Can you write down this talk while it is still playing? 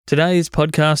Today's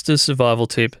podcaster's survival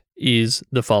tip is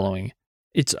the following.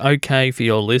 It's okay for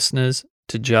your listeners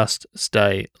to just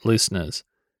stay listeners.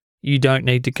 You don't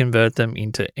need to convert them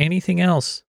into anything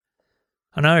else.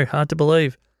 I know, hard to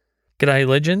believe. G'day,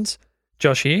 legends.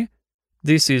 Josh here.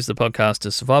 This is the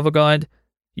podcaster's survival guide.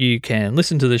 You can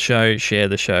listen to the show, share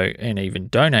the show, and even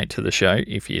donate to the show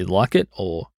if you like it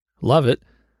or love it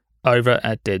over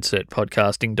at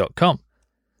deadsetpodcasting.com.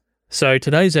 So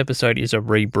today's episode is a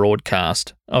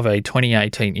rebroadcast of a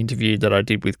 2018 interview that I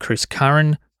did with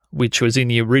Curran, which was in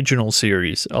the original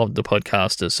series of the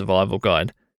podcaster's survival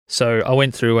guide. So I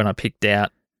went through and I picked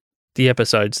out the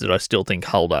episodes that I still think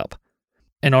hold up.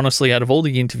 And honestly, out of all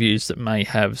the interviews that may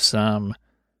have some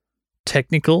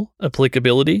technical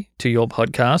applicability to your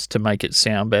podcast to make it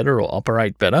sound better or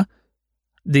operate better,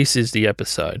 this is the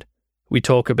episode. We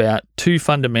talk about two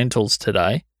fundamentals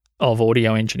today of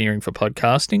audio engineering for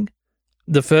podcasting.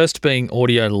 The first being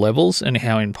audio levels and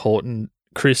how important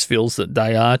Chris feels that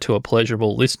they are to a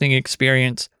pleasurable listening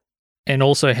experience, and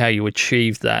also how you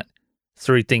achieve that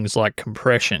through things like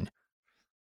compression.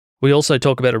 We also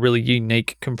talk about a really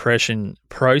unique compression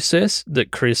process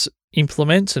that Chris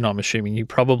implements, and I'm assuming he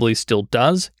probably still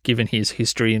does, given his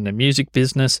history in the music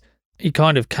business. He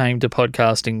kind of came to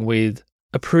podcasting with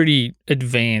a pretty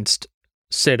advanced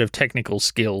set of technical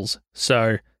skills.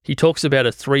 So he talks about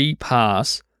a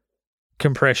 3-pass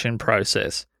compression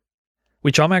process,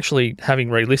 which I'm actually,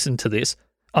 having re-listened to this,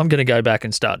 I'm going to go back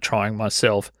and start trying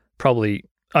myself probably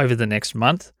over the next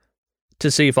month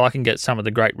to see if I can get some of the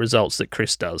great results that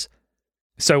Chris does.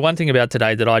 So one thing about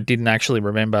today that I didn't actually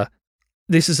remember,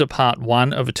 this is a part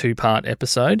 1 of a 2-part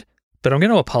episode, but I'm going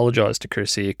to apologize to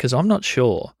Chris here because I'm not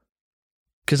sure.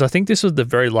 Because I think this was the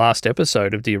very last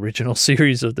episode of the original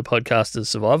series of the podcaster's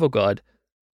survival guide.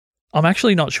 I'm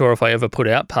actually not sure if I ever put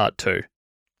out part 2,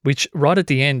 which right at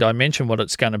the end I mentioned what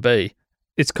it's going to be.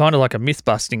 It's kind of like a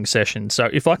myth-busting session. So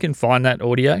if I can find that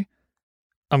audio,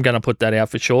 I'm going to put that out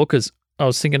for sure, because I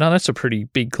was thinking, oh, that's a pretty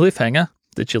big cliffhanger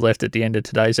that you left at the end of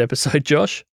today's episode,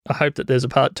 Josh. I hope that there's a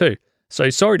part 2.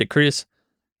 So sorry to Chris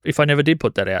if I never did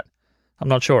put that out. I'm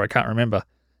not sure. I can't remember.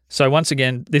 So once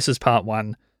again, this is part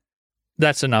 1.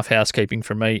 That's enough housekeeping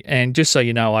from me. And just so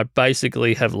you know, I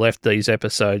basically have left these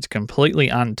episodes completely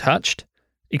untouched,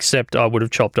 except I would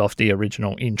have chopped off the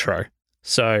original intro.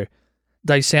 So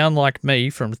they sound like me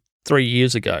from 3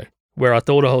 years ago, where I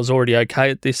thought I was already okay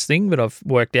at this thing, but I've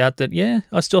worked out that, yeah,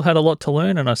 I still had a lot to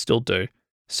learn and I still do.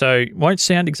 So won't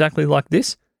sound exactly like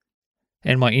this.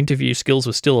 And my interview skills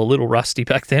were still a little rusty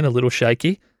back then, a little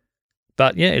shaky.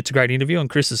 But yeah, it's a great interview and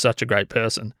Chris is such a great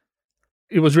person.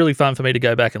 It was really fun for me to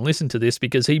go back and listen to this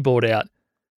because he brought out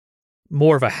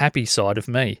more of a happy side of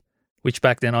me, which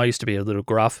back then I used to be a little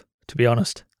gruff, to be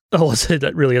honest. I was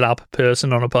that really an up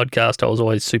person on a podcast. I was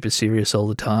always super serious all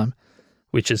the time,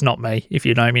 which is not me if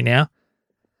you know me now.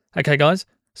 Okay, guys,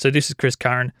 so this is Chris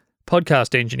Curran,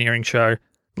 podcast engineering show.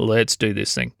 Let's do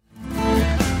this thing.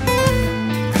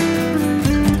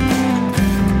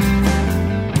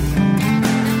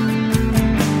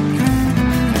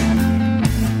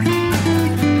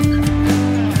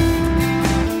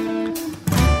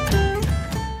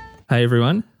 Hey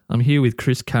everyone, I'm here with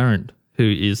Chris Curran, who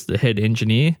is the head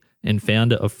engineer and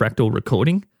founder of Fractal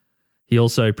Recording. He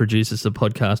also produces the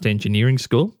Podcast Engineering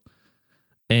School,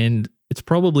 and it's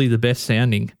probably the best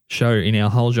sounding show in our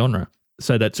whole genre.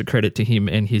 So that's a credit to him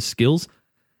and his skills.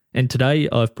 And today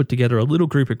I've put together a little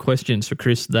group of questions for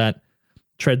Chris that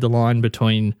tread the line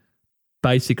between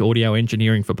basic audio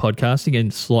engineering for podcasting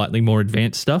and slightly more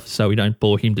advanced stuff, so we don't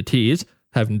bore him to tears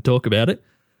having to talk about it.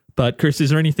 But Chris, is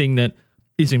there anything that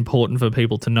is important for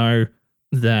people to know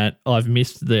that I've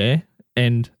missed there?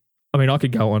 And I mean, I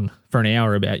could go on for an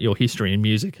hour about your history in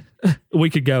music.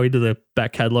 We could go into the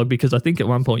back catalogue because I think at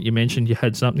one point you mentioned you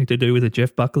had something to do with a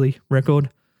Jeff Buckley record.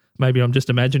 Maybe I'm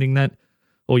just imagining that,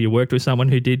 or you worked with someone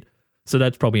who did. So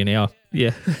that's probably an hour.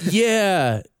 Yeah.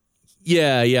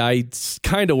 Yeah. I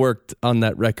kind of worked on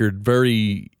that record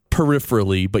very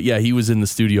peripherally, but yeah, he was in the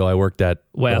studio I worked at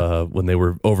when they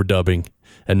were overdubbing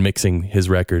and mixing his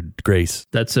record, Grace.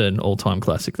 That's an all-time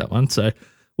classic, that one. So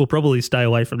we'll probably stay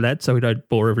away from that so we don't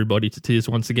bore everybody to tears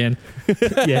once again.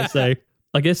 Yeah, so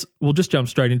I guess we'll just jump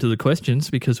straight into the questions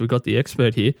because we've got the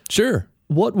expert here. Sure.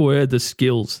 What were the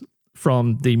skills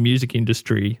from the music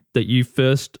industry that you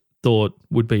first thought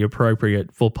would be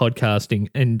appropriate for podcasting,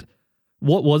 and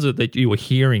what was it that you were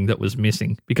hearing that was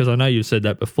missing? Because I know you said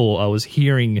that before. I was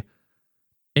hearing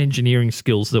engineering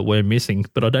skills that were missing,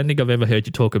 but I don't think I've ever heard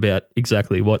you talk about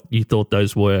exactly what you thought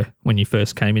those were when you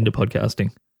first came into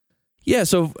podcasting. Yeah,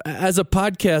 so as a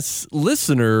podcast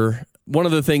listener, one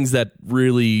of the things that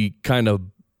really kind of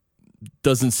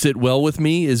doesn't sit well with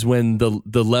me is when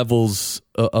the levels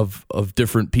of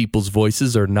different people's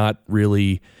voices are not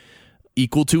really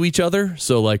equal to each other.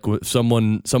 So like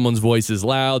someone's voice is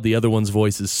loud, the other one's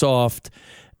voice is soft,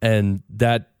 and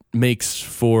that makes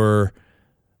for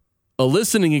a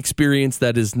listening experience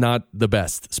that is not the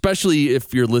best, especially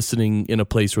if you're listening in a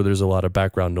place where there's a lot of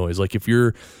background noise. Like if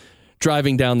you're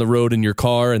driving down the road in your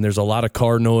car and there's a lot of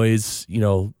car noise,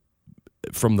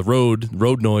 from the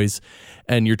road noise,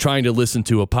 and you're trying to listen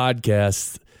to a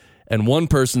podcast and one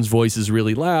person's voice is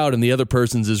really loud and the other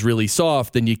person's is really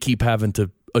soft, then you keep having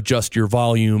to adjust your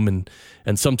volume.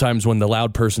 And sometimes when the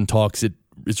loud person talks,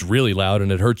 it's really loud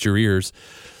and it hurts your ears.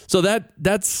 So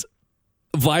that's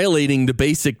violating the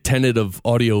basic tenet of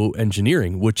audio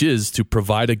engineering, which is to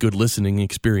provide a good listening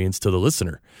experience to the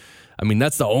listener. I mean,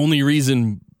 that's the only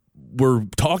reason we're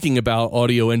talking about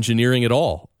audio engineering at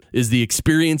all, is the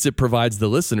experience it provides the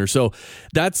listener. So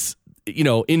that's,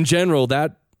 in general,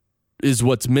 that is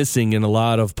what's missing in a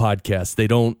lot of podcasts. They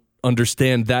don't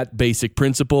understand that basic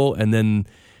principle, and then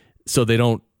so they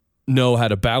don't know how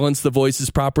to balance the voices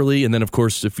properly. And then, of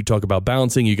course, if you talk about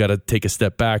balancing, you got to take a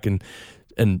step back and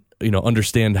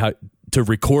understand how to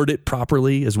record it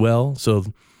properly as well. So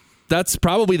that's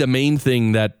probably the main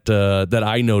thing that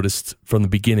I noticed from the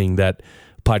beginning that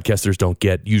podcasters don't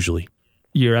get usually.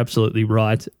 You're absolutely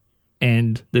right.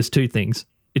 And there's two things.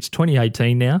 It's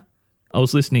 2018 now. I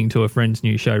was listening to a friend's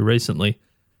new show recently,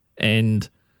 and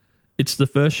it's the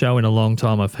first show in a long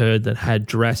time I've heard that had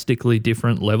drastically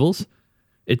different levels.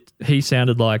 He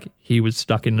sounded like he was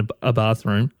stuck in a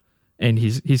bathroom, and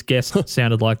his guests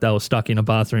sounded like they were stuck in a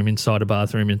bathroom inside a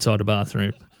bathroom inside a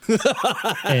bathroom.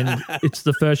 And it's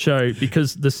the first show,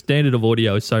 because the standard of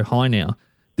audio is so high now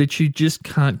that you just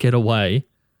can't get away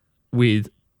with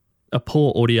a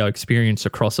poor audio experience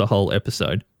across a whole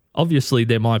episode. Obviously,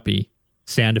 there might be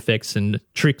sound effects and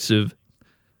tricks of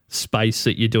space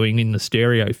that you're doing in the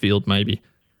stereo field, maybe,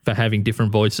 for having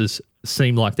different voices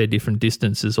seem like they're different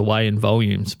distances away in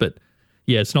volumes. But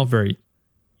yeah, it's not very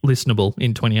listenable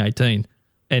in 2018.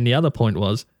 And the other point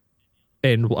was,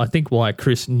 and I think why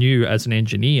Chris knew as an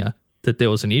engineer that there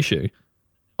was an issue,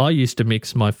 I used to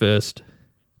mix my first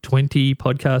 20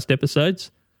 podcast episodes,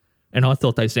 and I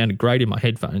thought they sounded great in my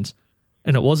headphones.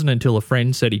 And it wasn't until a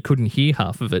friend said he couldn't hear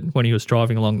half of it when he was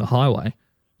driving along the highway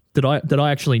that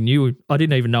I actually knew. I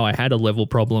didn't even know I had a level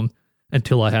problem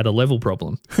until I had a level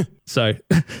problem. So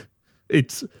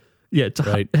it's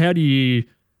right. How do you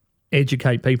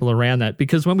educate people around that?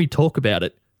 Because when we talk about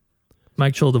it,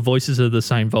 make sure the voices are the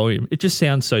same volume. It just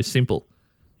sounds so simple,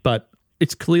 but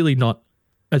it's clearly not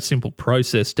a simple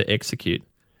process to execute.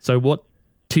 So what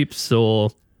tips or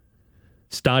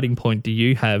starting point do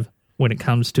you have when it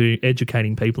comes to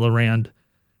educating people around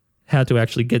how to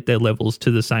actually get their levels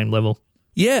to the same level?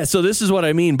 Yeah, so this is what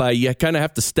I mean by you kind of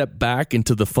have to step back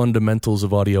into the fundamentals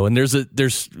of audio. And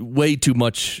there's way too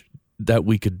much that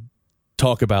we could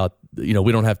talk about. We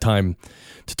don't have time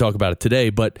to talk about it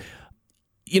today, but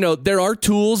there are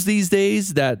tools these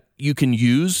days that you can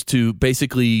use to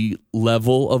basically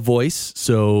level a voice.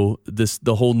 So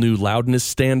the whole new loudness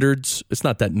standards, it's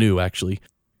not that new actually.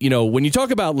 When you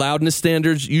talk about loudness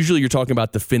standards, usually you're talking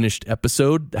about the finished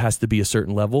episode. It has to be a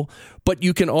certain level. But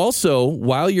you can also,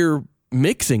 while you're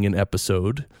mixing an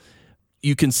episode,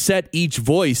 you can set each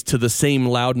voice to the same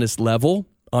loudness level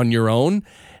on your own.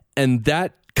 And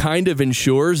that kind of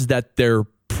ensures that they're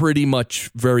pretty much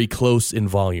very close in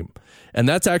volume. And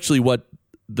that's actually what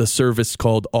the service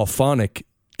called Auphonic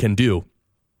can do.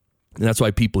 And that's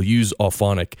why people use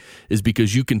Auphonic, is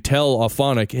because you can tell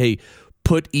Auphonic, hey,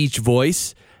 put each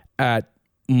voice at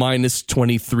minus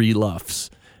 23 LUFS.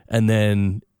 And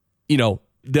then,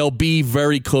 they'll be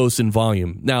very close in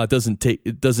volume. Now, it doesn't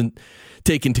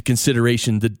take into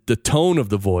consideration the tone of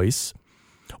the voice,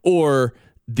 or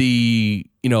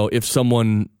if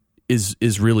someone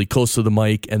is really close to the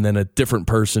mic and then a different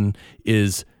person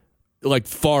is like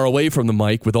far away from the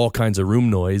mic with all kinds of room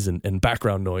noise and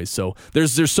background noise. So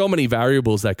there's so many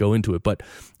variables that go into it, but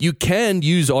you can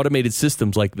use automated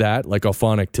systems like that, like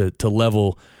Auphonic, to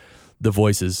level the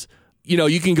voices.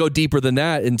 You can go deeper than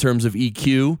that in terms of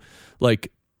EQ.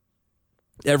 Like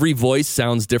every voice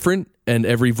sounds different and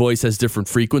every voice has different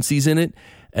frequencies in it.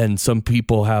 And some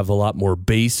people have a lot more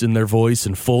bass in their voice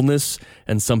and fullness,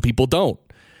 and some people don't.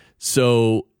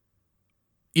 So,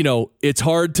 it's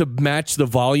hard to match the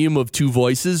volume of two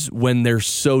voices when they're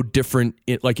so different.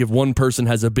 Like if one person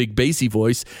has a big bassy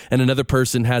voice and another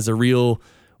person has a real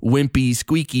wimpy,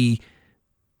 squeaky,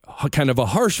 kind of a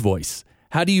harsh voice.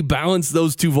 How do you balance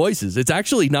those two voices? It's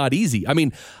actually not easy. I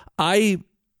mean, I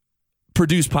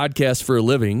produce podcasts for a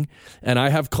living and I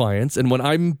have clients, and when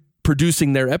I'm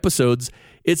producing their episodes,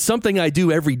 it's something I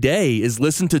do every day is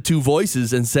listen to two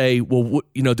voices and say, well,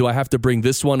 do I have to bring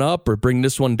this one up or bring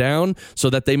this one down so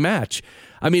that they match?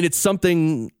 I mean, it's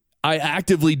something I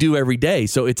actively do every day.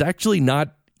 So it's actually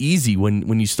not easy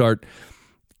when you start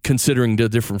considering the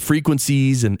different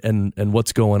frequencies and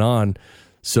what's going on.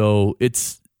 So it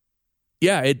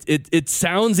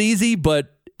sounds easy,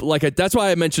 but that's why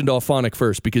I mentioned Auphonic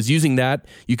first, because using that,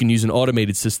 you can use an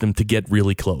automated system to get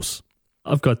really close.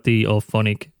 I've got the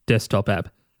Auphonic desktop app,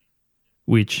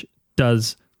 which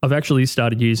I've actually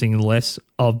started using less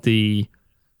of I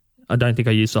don't think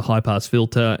I use the high pass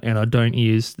filter, and I don't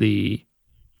use the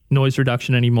noise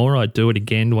reduction anymore. I do it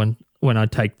again when I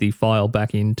take the file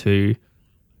back into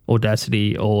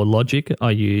Audacity or Logic. I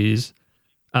use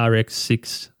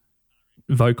RX6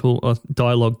 vocal or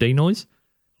dialogue denoise.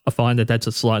 I find that that's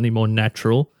a slightly more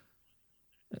natural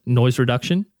noise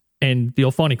reduction. And the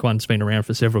Auphonic one's been around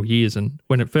for several years, and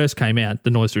when it first came out,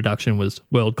 the noise reduction was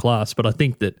world-class, but I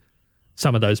think that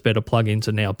some of those better plugins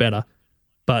are now better.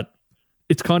 But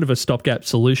it's kind of a stopgap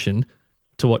solution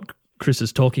to what Chris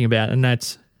is talking about, and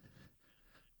that's,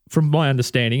 from my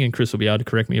understanding, and Chris will be able to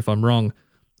correct me if I'm wrong,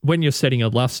 when you're setting a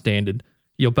LUF standard,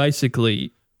 you're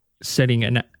basically setting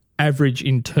an average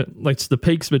it's the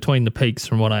peaks between the peaks,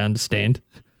 from what I understand,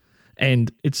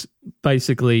 and it's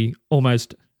basically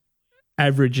almost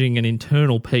averaging an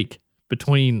internal peak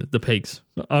between the peaks.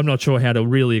 I'm not sure how to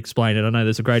really explain it. I know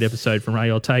there's a great episode from Ray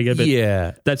Ortega, but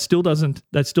that still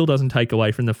doesn't take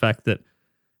away from the fact that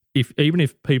even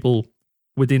if people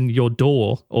within your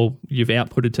door or you've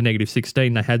outputted to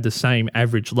 -16, they had the same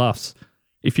average LUFs.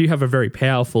 If you have a very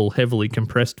powerful, heavily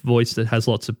compressed voice that has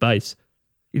lots of bass,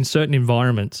 in certain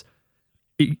environments,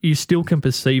 you still can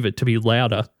perceive it to be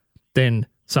louder than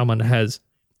someone that has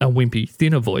a wimpy,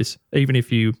 thinner voice, even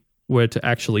if you were to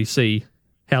actually see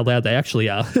how loud they actually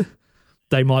are.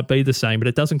 They might be the same, but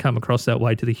it doesn't come across that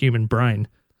way to the human brain.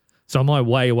 So am I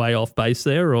way off base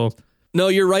there, or? No,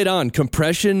 you're right on.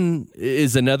 Compression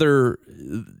is another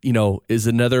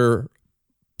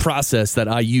process that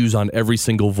I use on every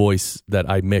single voice that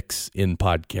I mix in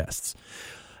podcasts.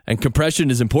 And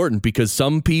compression is important because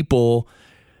some people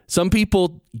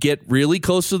get really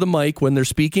close to the mic when they're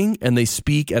speaking, and they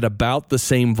speak at about the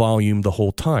same volume the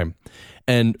whole time.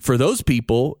 And for those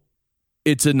people,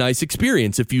 it's a nice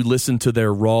experience. If you listen to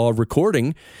their raw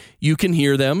recording, you can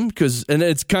hear them and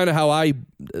it's kind of how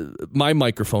my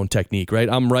microphone technique, right?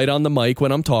 I'm right on the mic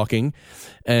when I'm talking,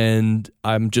 and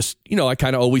I'm just, I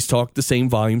kind of always talk the same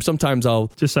volume. Sometimes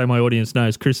I'll just so my audience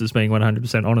knows, Chris is being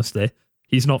 100% honest there.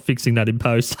 He's not fixing that in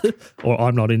post, or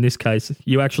I'm not in this case.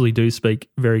 You actually do speak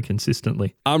very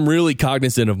consistently. I'm really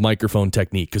cognizant of microphone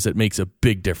technique because it makes a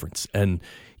big difference. And,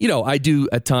 I do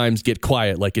at times get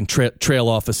quiet, like in trail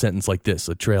off a sentence like this,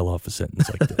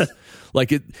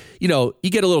 Like it, you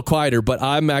get a little quieter, but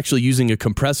I'm actually using a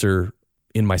compressor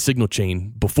in my signal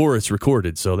chain before it's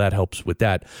recorded, so that helps with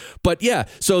that. But yeah,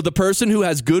 so the person who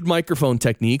has good microphone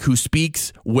technique, who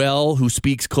speaks well, who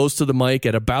speaks close to the mic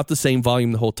at about the same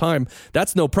volume the whole time,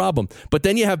 that's no problem. But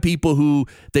then you have people who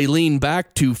they lean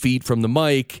back 2 feet from the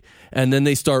mic, and then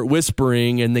they start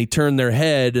whispering, and they turn their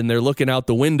head, and they're looking out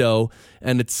the window,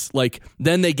 and it's like,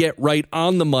 then they get right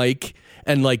on the mic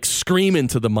and like scream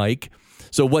into the mic.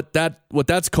 So what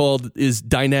that's called is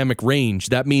dynamic range.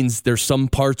 That means there's some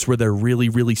parts where they're really,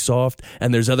 really soft,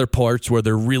 and there's other parts where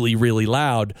they're really, really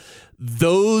loud.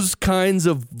 Those kinds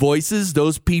of voices,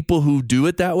 those people who do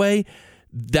it that way,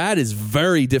 that is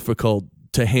very difficult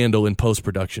to handle in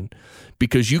post-production,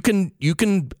 because you can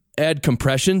add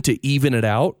compression to even it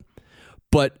out,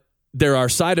 but there are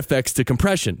side effects to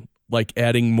compression, like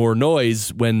adding more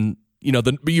noise when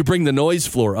you bring the noise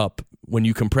floor up when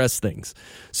you compress things.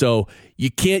 So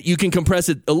you can compress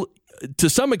it to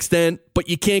some extent, but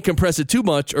you can't compress it too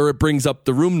much, or it brings up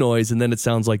the room noise, and then it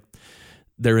sounds like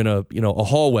they're in a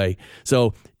hallway.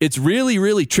 So it's really,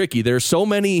 really tricky. There's so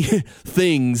many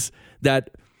things that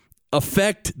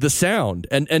affect the sound,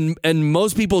 and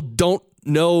most people don't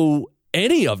know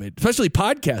any of it, especially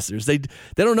podcasters. They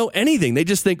don't know anything. They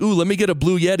just think, ooh, let me get a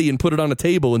Blue Yeti and put it on a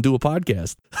table and do a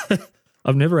podcast.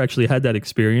 I've never actually had that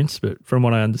experience, but from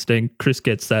what I understand, Chris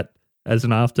gets that as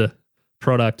an after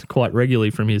product quite regularly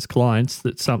from his clients.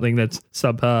 That's something that's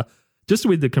subpar, just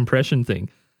with the compression thing.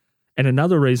 And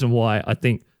another reason why I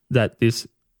think that this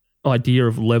idea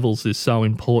of levels is so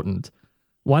important,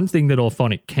 one thing that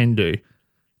Auphonic can do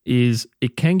is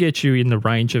it can get you in the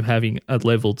range of having a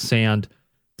leveled sound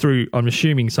through, I'm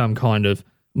assuming, some kind of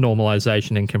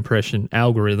normalization and compression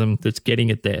algorithm that's getting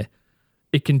it there.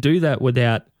 It can do that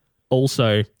without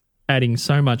also adding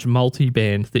so much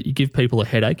multi-band that you give people a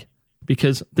headache,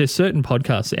 because there's certain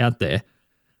podcasts out there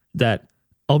that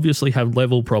obviously have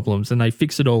level problems and they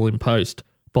fix it all in post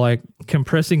by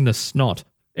compressing the snot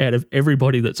out of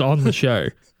everybody that's on the show.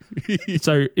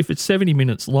 So if it's 70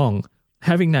 minutes long,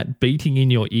 having that beating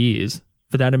in your ears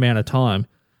for that amount of time,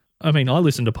 I mean, I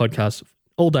listen to podcasts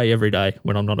all day, every day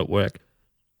when I'm not at work.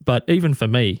 But even for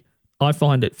me, I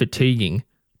find it fatiguing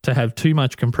to have too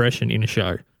much compression in a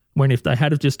show, when if they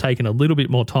had have just taken a little bit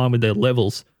more time with their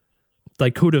levels, they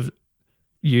could have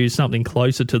used something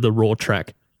closer to the raw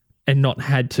track and not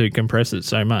had to compress it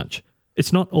so much.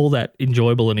 It's not all that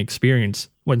enjoyable an experience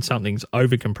when something's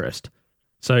overcompressed.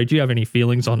 So do you have any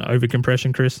feelings on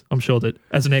overcompression, Chris? I'm sure that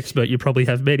as an expert, you probably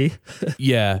have many.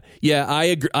 Yeah, I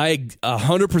agree. I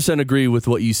 100% agree with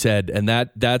what you said. And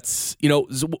that's,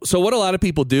 so what a lot of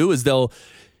people do is they'll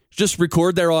just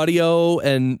record their audio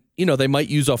and, they might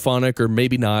use Auphonic or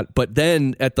maybe not. But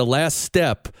then at the last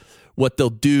step, what they'll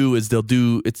do is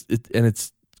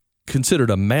it's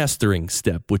considered a mastering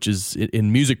step, which is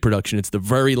in music production. It's the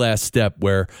very last step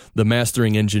where the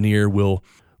mastering engineer will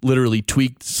literally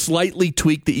slightly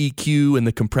tweak the EQ and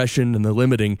the compression and the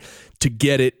limiting to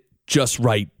get it just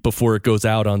right before it goes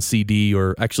out on CD,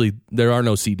 or actually there are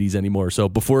no CDs anymore. So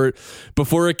before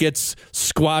it gets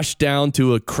squashed down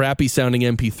to a crappy sounding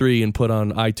MP3 and put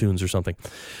on iTunes or something.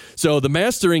 So the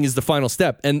mastering is the final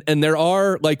step. And there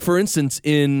are, like, for instance,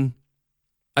 in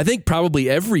I think probably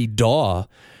every DAW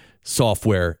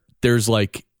software, there's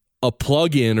like a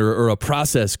plugin or a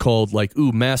process called like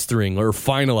mastering or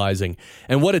finalizing.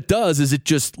 And what it does is it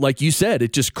just, like you said,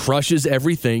 it just crushes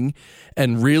everything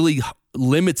and really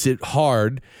limits it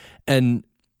hard. And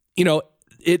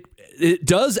it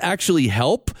does actually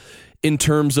help in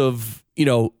terms of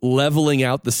leveling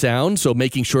out the sound, so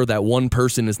making sure that one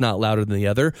person is not louder than the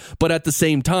other, but at the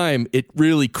same time it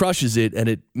really crushes it and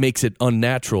it makes it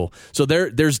unnatural. So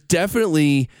there's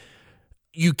definitely,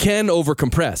 you can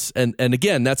overcompress. And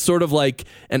again, that's sort of like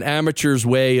an amateur's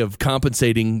way of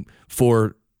compensating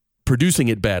for producing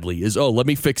it badly is, let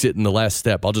me fix it in the last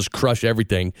step. I'll just crush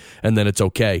everything and then it's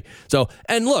okay. So,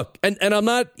 and look, and I'm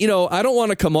not, I don't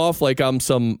want to come off like I'm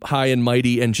some high and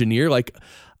mighty engineer. Like,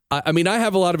 I mean, I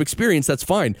have a lot of experience. That's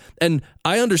fine. And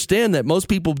I understand that most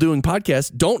people doing podcasts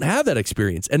don't have that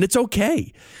experience, and it's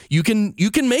okay. You can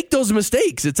make those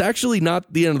mistakes. It's actually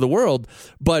not the end of the world,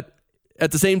 but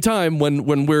at the same time,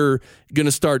 when we're going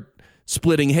to start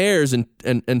splitting hairs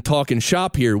and talking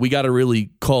shop here, we got to really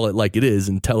call it like it is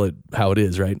and tell it how it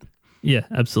is, right? Yeah,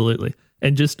 absolutely.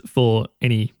 And just for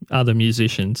any other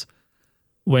musicians,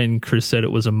 when Chris said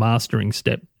it was a mastering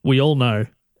step, we all know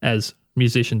as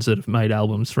musicians that have made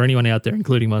albums, for anyone out there,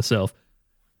 including myself,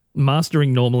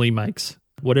 mastering normally makes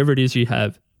whatever it is you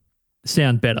have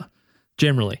sound better.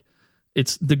 Generally,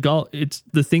 it's the goal. It's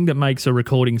the thing that makes a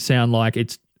recording sound like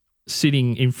it's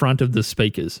sitting in front of the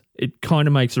speakers. It kind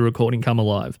of makes a recording come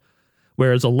alive.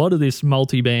 Whereas a lot of this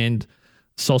multi-band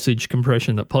sausage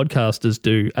compression that podcasters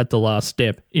do at the last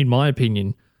step, in my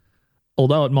opinion,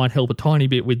 although it might help a tiny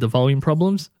bit with the volume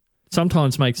problems,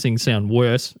 sometimes makes things sound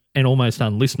worse and almost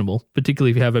unlistenable,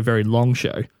 particularly if you have a very long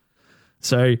show.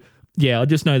 So, yeah, I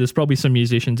just know there's probably some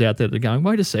musicians out there that are going,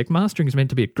 wait a sec, mastering is meant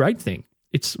to be a great thing.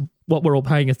 It's what we're all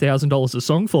paying $1,000 a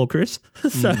song for, Chris.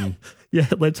 So, yeah,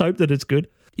 let's hope that it's good.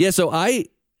 Yeah, so I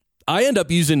end up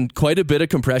using quite a bit of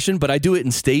compression, but I do it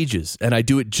in stages, and I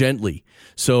do it gently.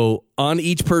 So on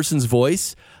each person's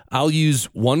voice, I'll use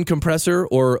one compressor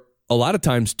or a lot of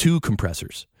times two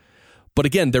compressors. But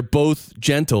again, they're both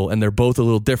gentle and they're both a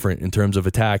little different in terms of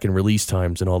attack and release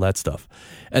times and all that stuff.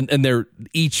 And they're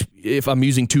each, if I'm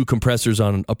using two compressors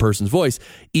on a person's voice,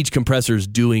 each compressor is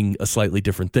doing a slightly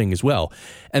different thing as well.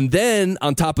 And then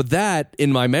on top of that,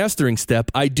 in my mastering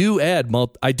step, I do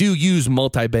use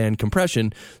multi-band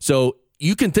compression. So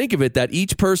you can think of it that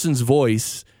each person's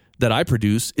voice that I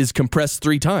produce is compressed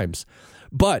 3 times.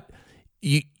 But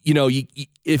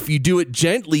if you do it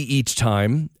gently each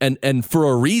time and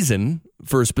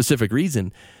for a specific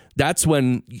reason, that's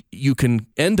when you can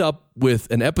end up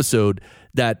with an episode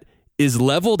that is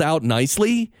leveled out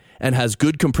nicely and has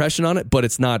good compression on it, but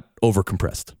it's not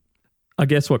overcompressed. I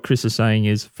guess what Chris is saying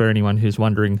is, for anyone who's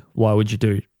wondering, why would you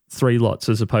do 3 lots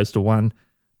as opposed to 1?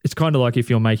 It's kind of like if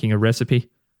you're making a recipe,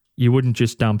 you wouldn't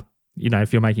just dump,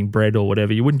 if you're making bread or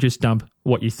whatever, you wouldn't just dump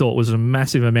what you thought was a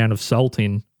massive amount of salt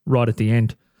in right at the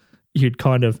end. You'd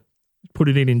kind of put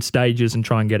it in stages and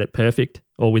try and get it perfect,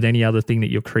 or with any other thing that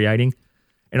you're creating.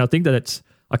 And I think that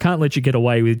I can't let you get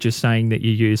away with just saying that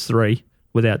you use 3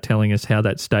 without telling us how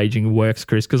that staging works,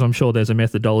 Chris, because I'm sure there's a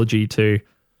methodology to,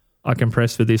 I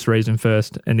compress for this reason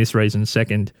first and this reason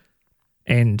second,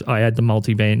 and I add the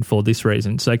multi-band for this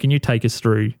reason. So can you take us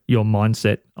through your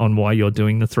mindset on why you're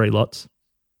doing the 3 lots?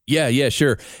 Yeah,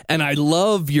 sure. And I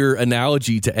love your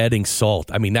analogy to adding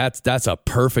salt. I mean, that's a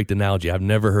perfect analogy. I've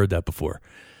never heard that before.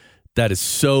 That is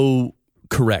so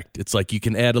correct. It's like you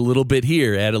can add a little bit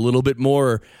here, add a little bit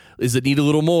more. Does it need a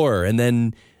little more? And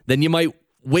then you might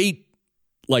wait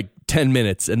like 10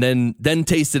 minutes and then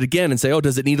taste it again and say, oh,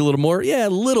 does it need a little more? Yeah, a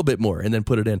little bit more, and then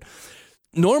put it in.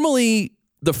 Normally,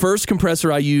 the first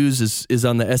compressor I use is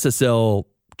on the SSL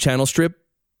channel strip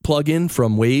plugin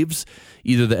from Waves,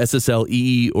 either the SSL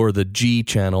E or the G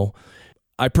channel.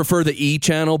 I prefer the E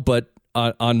channel, but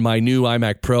on my new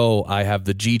iMac Pro, I have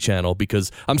the G channel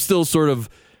because I'm still sort of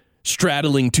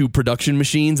straddling two production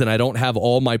machines and I don't have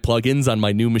all my plugins on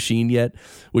my new machine yet,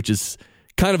 which is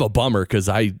kind of a bummer because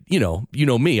you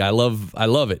know me, I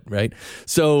love it, right?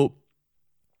 So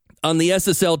on the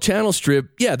SSL channel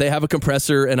strip, yeah, they have a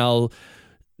compressor and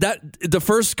that's the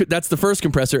first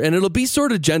compressor, and it'll be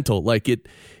sort of gentle, like it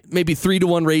maybe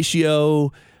 3-to-1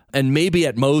 ratio, and maybe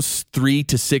at most 3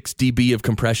 to 6 dB of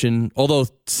compression. Although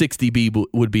 6 dB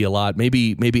would be a lot,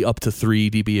 maybe up to 3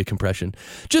 dB of compression,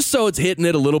 just so it's hitting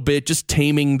it a little bit, just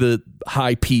taming the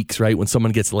high peaks. Right when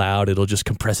someone gets loud, it'll just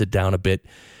compress it down a bit.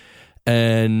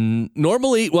 And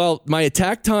normally, well, my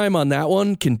attack time on that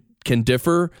one can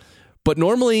differ, but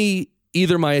normally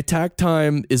either my attack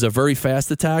time is a very fast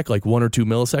attack, like 1 or 2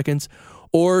 milliseconds,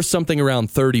 or something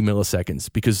around 30 milliseconds,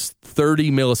 because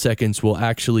 30 milliseconds will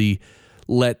actually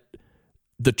let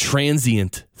the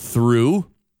transient through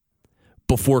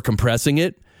before compressing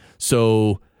it.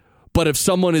 So, but if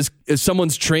someone's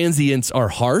transients are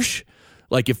harsh,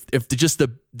 like if just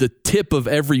the tip of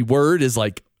every word is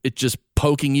like it just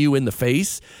poking you in the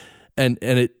face, and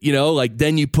it, like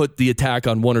then you put the attack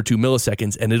on 1 or 2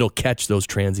 milliseconds and it'll catch those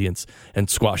transients and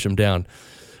squash them down.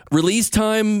 Release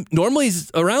time normally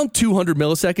is around 200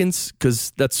 milliseconds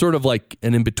because that's sort of like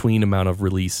an in-between amount of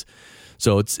release.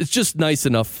 So it's just nice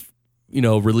enough,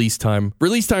 release time.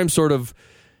 Release time sort of,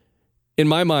 in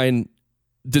my mind,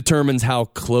 determines how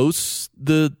close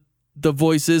the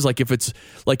voice is. Like if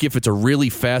it's a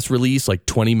really fast release, like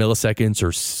 20 milliseconds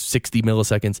or 60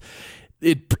 milliseconds,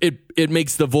 it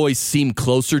makes the voice seem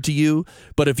closer to you.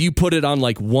 But if you put it on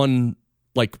like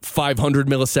 500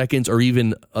 milliseconds or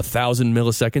even 1,000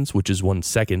 milliseconds, which is 1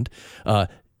 second,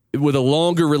 with a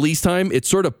longer release time, it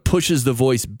sort of pushes the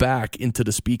voice back into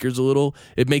the speakers a little.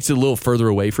 It makes it a little further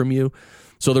away from you.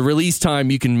 So the release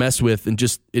time you can mess with and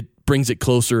just it brings it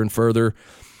closer and further.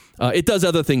 It does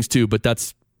other things too, but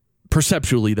that's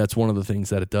perceptually, that's one of the things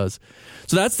that it does.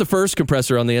 So that's the first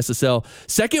compressor on the SSL.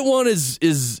 Second one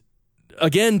is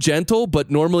again gentle, but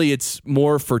normally it's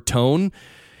more for tone.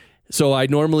 So I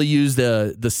normally use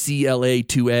the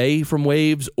CLA2A from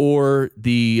Waves or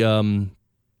the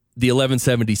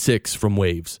 1176 from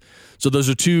Waves. So those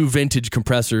are two vintage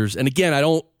compressors. And again, I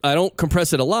don't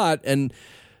compress it a lot, and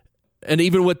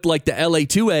even with like the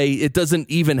LA2A, it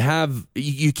doesn't even have,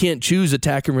 you can't choose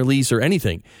attack and release or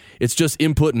anything. It's just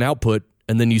input and output,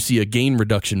 and then you see a gain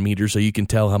reduction meter so you can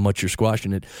tell how much you're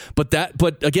squashing it.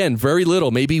 But again, very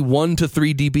little, maybe 1 to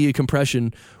 3 dB of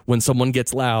compression when someone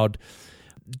gets loud.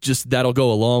 Just that'll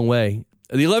go a long way.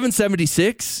 The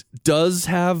 1176 does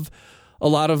have a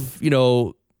lot of,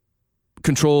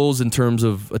 controls in terms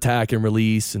of attack and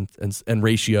release and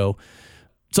ratio.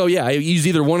 So yeah, I use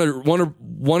either one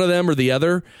of them or the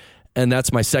other, and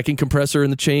that's my second compressor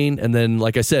in the chain. And then,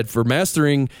 like I said, for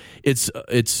mastering,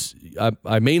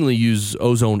 I mainly use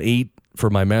Ozone 8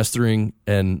 for my mastering,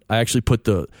 and I actually put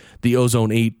the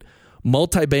Ozone 8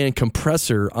 multi-band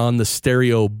compressor on the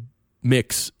stereo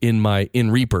mix in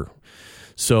Reaper.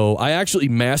 So I actually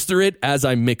master it as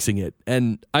I'm mixing it.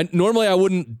 And normally I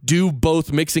wouldn't do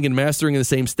both mixing and mastering in the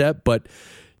same step, but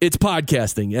it's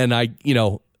podcasting, and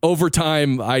over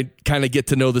time I kind of get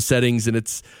to know the settings, and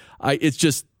it's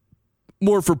just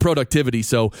more for productivity.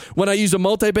 So when I use a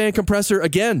multi-band compressor,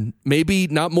 again, maybe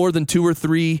not more than 2 or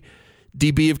 3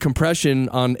 dB of compression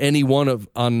on any one of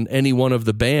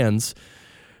the bands.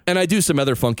 And I do some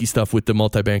other funky stuff with the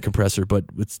multi-band compressor, but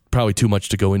it's probably too much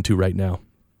to go into right now.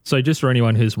 So just for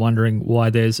anyone who's wondering why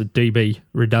there's a dB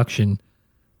reduction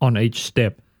on each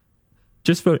step,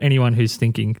 just for anyone who's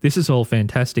thinking, this is all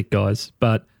fantastic, guys,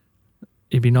 but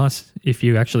it'd be nice if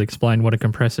you actually explain what a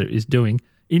compressor is doing.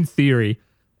 In theory,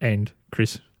 and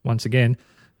Chris, once again,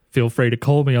 feel free to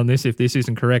call me on this if this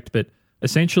isn't correct, but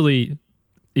essentially,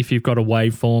 if you've got a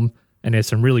waveform and there's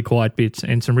some really quiet bits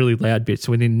and some really loud bits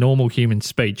within normal human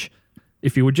speech,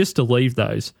 if you were just to leave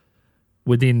those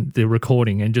within the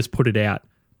recording and just put it out,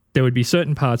 there would be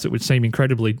certain parts that would seem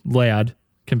incredibly loud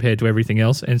compared to everything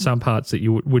else, and some parts that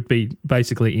you would be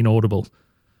basically inaudible.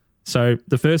 So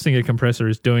the first thing a compressor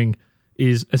is doing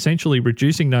is essentially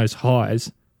reducing those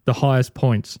highs, the highest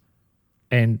points,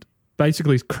 and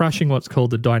basically crushing what's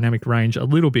called the dynamic range a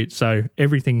little bit, so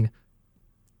everything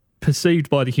perceived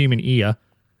by the human ear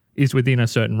is within a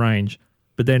certain range.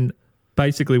 But then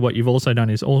basically what you've also done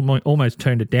is almost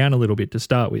turned it down a little bit to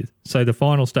start with. So the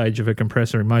final stage of a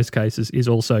compressor in most cases is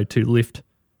also to lift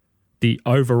the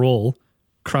overall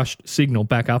crushed signal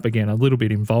back up again a little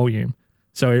bit in volume.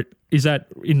 So is that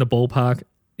in the ballpark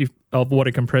of what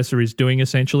a compressor is doing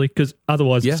essentially? Because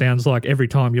otherwise it sounds like every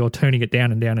time you're turning it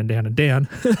down and down and down and down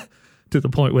to the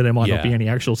point where there might not be any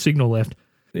actual signal left.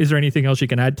 Is there anything else you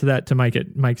can add to that to make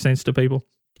it make sense to people?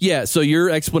 Yeah, so your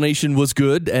explanation was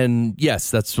good, and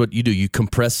yes, that's what you do. You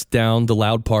compress down the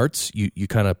loud parts, you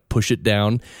kind of push it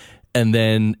down, and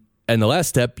then in the last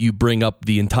step, you bring up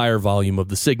the entire volume of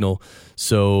the signal.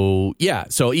 So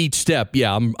each step,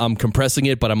 I'm compressing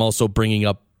it, but I'm also bringing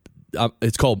up,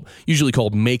 it's usually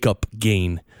called makeup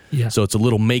gain. Yeah. So it's a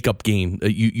little makeup gain.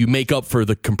 You make up for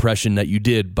the compression that you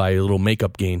did by a little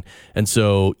makeup gain. And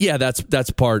so, that's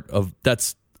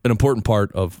an important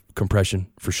part of compression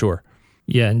for sure.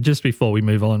 Yeah, and just before we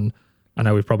move on, I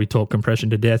know we've probably talked compression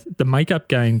to death. The makeup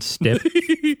gain step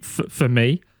for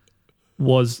me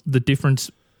was the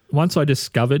difference. Once I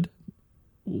discovered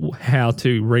how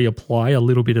to reapply a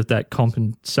little bit of that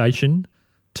compensation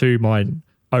to my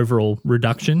overall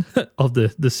reduction of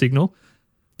the signal,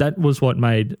 that was what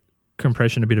made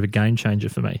compression a bit of a game changer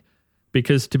for me.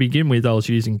 Because to begin with, I was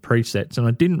using presets and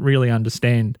I didn't really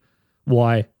understand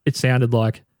why it sounded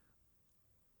like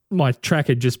my track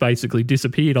had just basically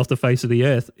disappeared off the face of the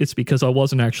earth. It's because I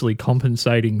wasn't actually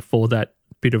compensating for that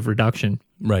bit of reduction.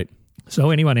 Right. So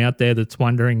anyone out there that's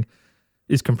wondering,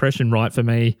 is compression right for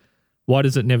me? Why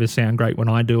does it never sound great when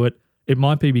I do it? It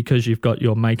might be because you've got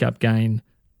your makeup gain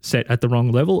set at the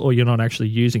wrong level or you're not actually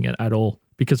using it at all.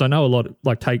 Because I know a lot,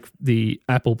 like take the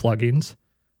Apple plugins,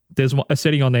 there's a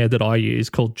setting on there that I use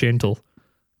called Gentle,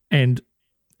 and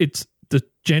it's the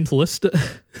gentlest,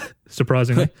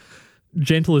 surprisingly,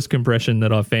 gentlest compression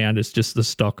that I've found is just the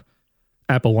stock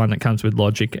Apple one that comes with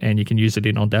Logic, and you can use it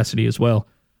in Audacity as well.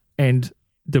 And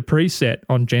the preset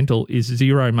on Gentle is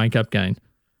 0 makeup gain.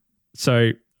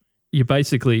 So you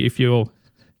basically, if you're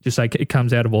just say it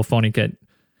comes out of Auphonic at,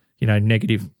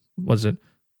 negative,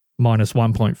 minus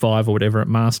 1.5 or whatever it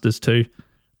masters to,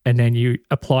 and then you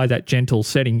apply that gentle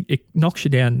setting, it knocks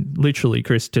you down literally,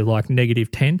 Chris, to like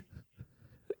negative 10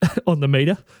 on the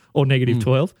meter or negative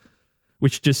 12,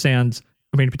 which just sounds,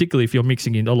 particularly if you're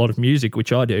mixing in a lot of music,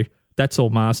 which I do, that's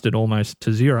all mastered almost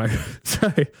to 0.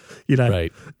 So,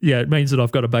 right. It means that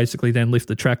I've got to basically then lift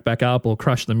the track back up or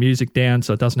crush the music down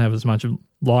so it doesn't have as much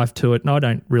life to it. And I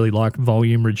don't really like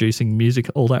volume reducing music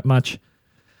all that much.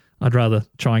 I'd rather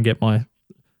try and get my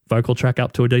vocal track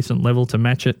up to a decent level to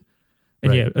match it.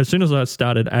 And as soon as I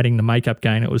started adding the makeup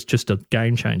gain, it was just a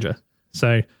game changer. So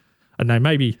I don't know,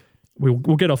 maybe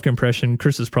we'll get off compression.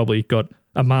 Chris has probably got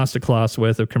a masterclass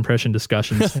worth of compression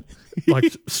discussions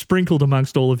like sprinkled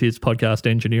amongst all of his podcast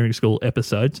engineering school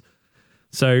episodes.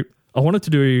 So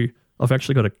I've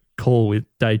actually got a call with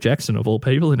Dave Jackson of all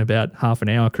people in about half an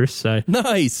hour, Chris. So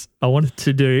nice. I wanted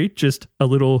to do just a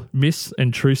little myths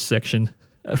and truths section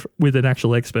with an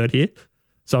actual expert here.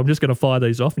 So I'm just going to fire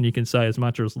these off and you can say as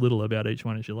much or as little about each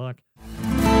one as you like.